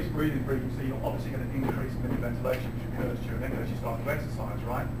increase breathing frequency, you're obviously going to increase minute ventilation, which occurs during as you start to exercise,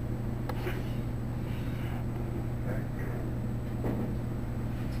 right? Okay.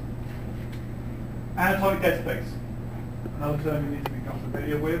 Anatomic dead space, another term you need to become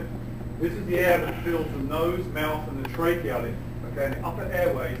familiar with. This is the air that fills the nose, mouth, and the trachea. Okay, and the upper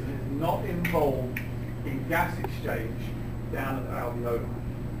airways and is not involved in gas exchange down at the alveoli.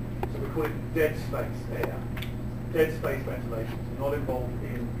 So we call it dead space air. Dead space ventilation, so not involved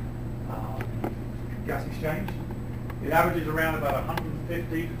in gas exchange. It averages around about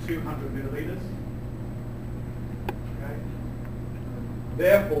 150 to 200 milliliters. Okay.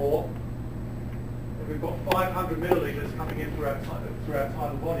 Therefore, if we've got 500 milliliters coming in through our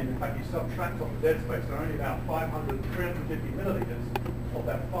tidal volume, in fact you subtract off the dead space, so only about 350 milliliters of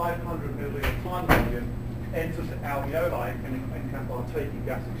that 500 milliliter tidal volume enters the alveoli and can partake in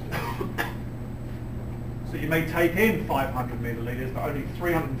gas exchange. So you may take in 500 milliliters, but only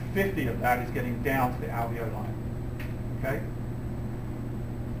 350 of that is getting down to the alveoli. Okay?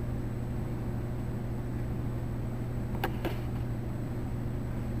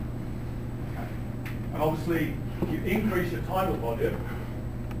 And obviously, you increase your tidal volume,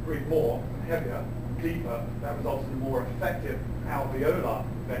 breathe more, heavier, deeper, that results in more effective alveolar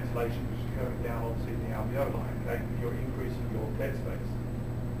ventilation, which is going down obviously in the alveoli, okay? You're increasing your dead space.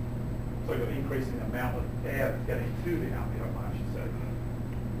 So you're increasing the amount of air getting to the alveoli, I should say.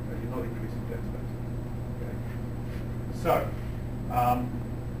 But you're not increasing dead space. Okay? So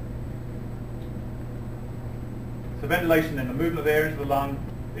ventilation then, the movement of air into the lung,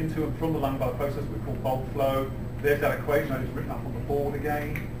 into and from the lung by the process we call bulk flow. There's that equation I just written up on the board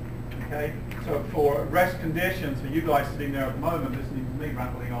again. Okay? So for rest conditions, for you guys sitting there at the moment, listening to me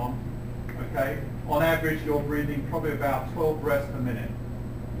rambling on, okay, on average you're breathing probably about 12 breaths per minute.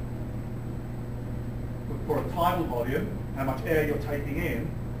 For a tidal volume, how much air you're taking in,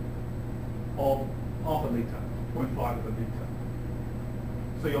 of half a litre, 0.5 of a litre.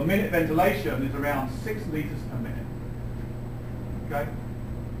 So your minute ventilation is around 6 litres per minute. Okay?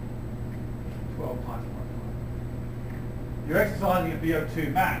 12 times 0.5. You're exercising at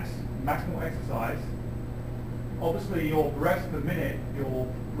VO2 max, maximal exercise. Obviously your breaths per minute, your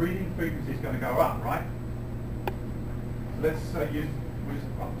breathing frequency is going to go up, right? So let's use, we'll just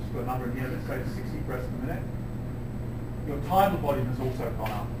put a number in here, let's say 60 breaths per minute. Your tidal volume has also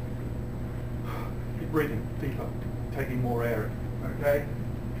gone up. You're breathing deeper, taking more air in, okay?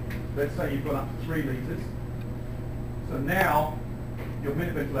 Let's say you've gone up to 3 litres. So now, your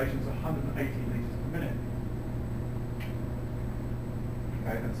minute ventilation is 180 litres per minute.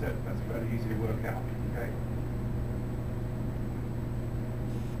 Okay, that's it. That's fairly easy to work out, okay?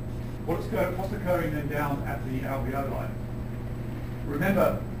 What's occurring then down at the alveoli?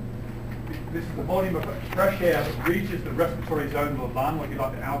 Remember, this is the volume of fresh air that reaches the respiratory zone of the lung, what you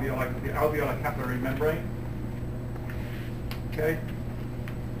like the alveolar capillary membrane. Okay?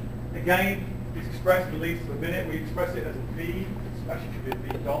 Again, it's expressed in litres per minute. We express it as a V, actually could be a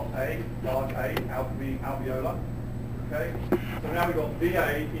V dot A, large A, being alveolar. Okay? So now we've got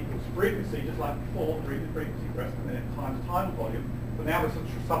VA equals frequency, just like before, frequency breaths per minute times tidal volume. But now we're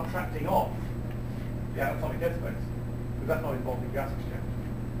subtracting off the anatomic dead space, because that's not involved in gas exchange.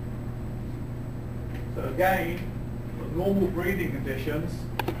 So again, for normal breathing conditions,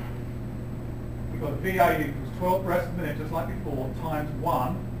 we've got VA equals 12 breaths per minute, just like before, times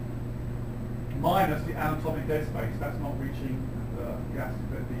 1, minus the anatomic dead space. That's not reaching the gas,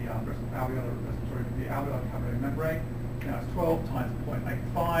 the alveolar capillary membrane. Now it's 12 times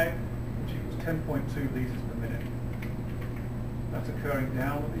 0.85, which equals 10.2 litres per minute. That's occurring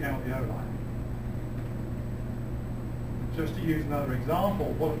down at the alveoli. Just to use another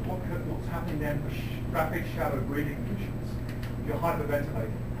example, what's happening then for rapid shallow breathing conditions? You're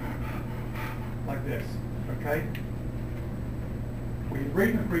hyperventilating, like this, okay? Well, your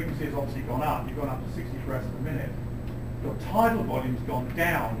breathing frequency has obviously gone up. You've gone up to 60 breaths per minute. Your tidal volume's gone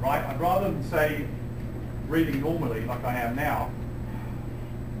down, right? I'd rather than say breathing normally, like I am now,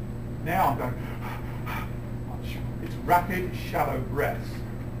 I'm going, it's rapid, shallow breaths.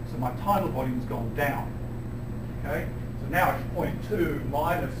 So my tidal volume's gone down, okay? So now it's 0.2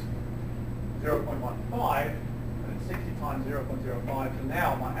 minus 0.15, and it's 60 times 0.05. So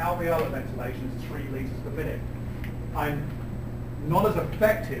now my alveolar ventilation is 3 litres per minute. I'm not as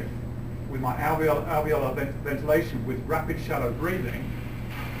effective with my alveolar ventilation with rapid shallow breathing,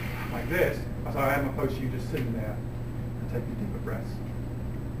 like this, as I am opposed to you just sitting there and taking deeper breaths.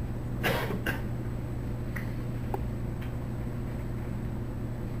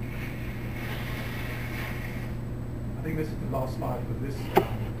 I think this is the last slide for this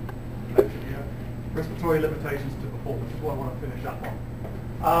lecture here. Respiratory limitations to performance is what I want to finish up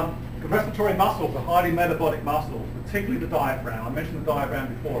on. The respiratory muscles are highly metabolic muscles, particularly the diaphragm. I mentioned the diaphragm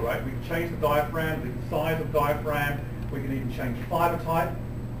before, right? We can change the diaphragm, the size of the diaphragm. We can even change fiber type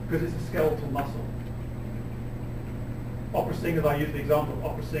because it's a skeletal muscle. Opera singers, I use the example of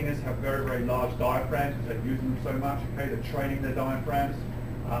opera singers have very, very large diaphragms because they're using them so much. Okay, they're training their diaphragms.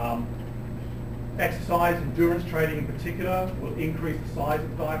 Exercise, endurance training in particular, will increase the size of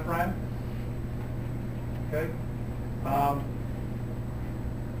the diaphragm. Okay.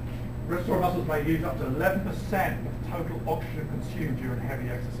 Respiratory muscles may use up to 11% of total oxygen consumed during heavy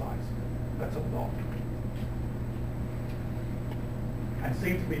exercise. That's a lot. And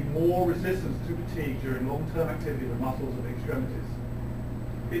seem to be more resistant to fatigue during long-term activity of the muscles of the extremities.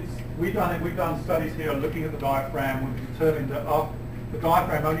 We've done studies here looking at the diaphragm. We've determined that the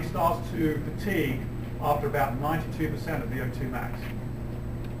diaphragm only starts to fatigue after about 92% of VO2 max.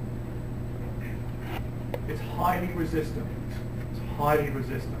 It's highly resistant. It's highly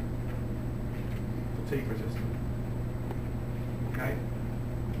resistant. Fatigue resistant. Okay?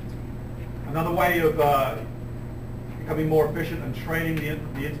 Another way of becoming more efficient and training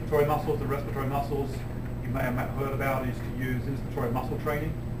the inspiratory muscles, the respiratory muscles. You may have heard about is to use inspiratory muscle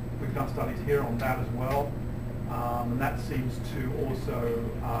training. We've done studies here on that as well. And that seems to also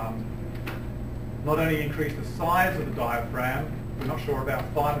not only increase the size of the diaphragm, we're not sure about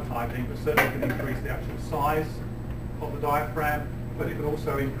fiber typing, but certainly can increase the actual size of the diaphragm, but it can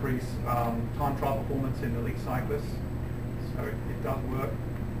also increase time trial performance in elite cyclists. So it does work.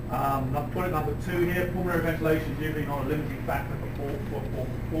 I've put it number 2 here. Pulmonary ventilation is usually not a limiting factor for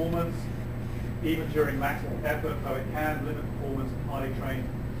performance, even during maximal effort, though it can limit performance in highly trained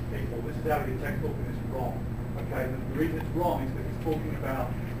people. This is out of your textbook and it's wrong. Okay, the reason it's wrong is because it's talking about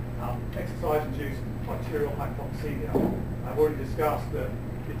exercise-induced arterial hypoxemia. I've already discussed that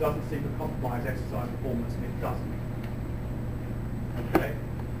it doesn't seem to compromise exercise performance, and it doesn't. Okay.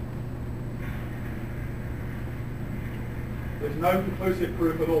 There's no conclusive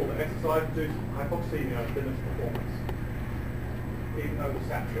proof at all that exercise-induced hypoxemia limits performance, even though the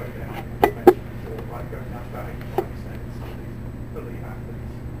stats go down. As mentioned before, right, goes down to about 85% in some of these elite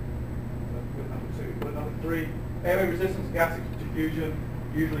athletes. With number 2. With number 3, airway resistance, gastric diffusion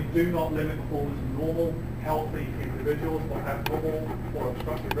usually do not limit performance in normal, healthy individuals, but have normal or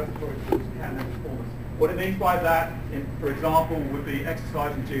obstructive respiratory disease can limit performance. What it means by that, for example, would be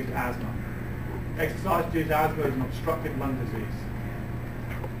exercise-induced asthma. Exercise-induced asthma is an obstructive lung disease.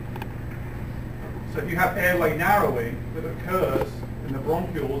 So if you have airway narrowing that occurs in the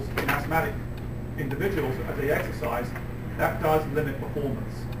bronchioles in asthmatic individuals as they exercise, that does limit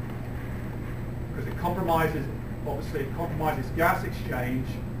performance. Because it compromises, obviously it compromises gas exchange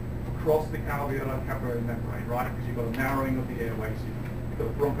across the alveolar capillary membrane, right? Because you've got a narrowing of the airways, you've got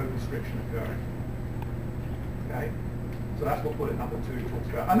a bronchoconstriction occurring. Okay? So that's what bullet number 2 talks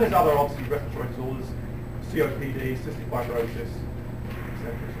about. And there's other, obviously, respiratory disorders, COPD, cystic fibrosis,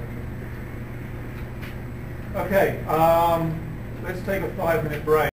 etc. Okay, let's take a 5-minute break.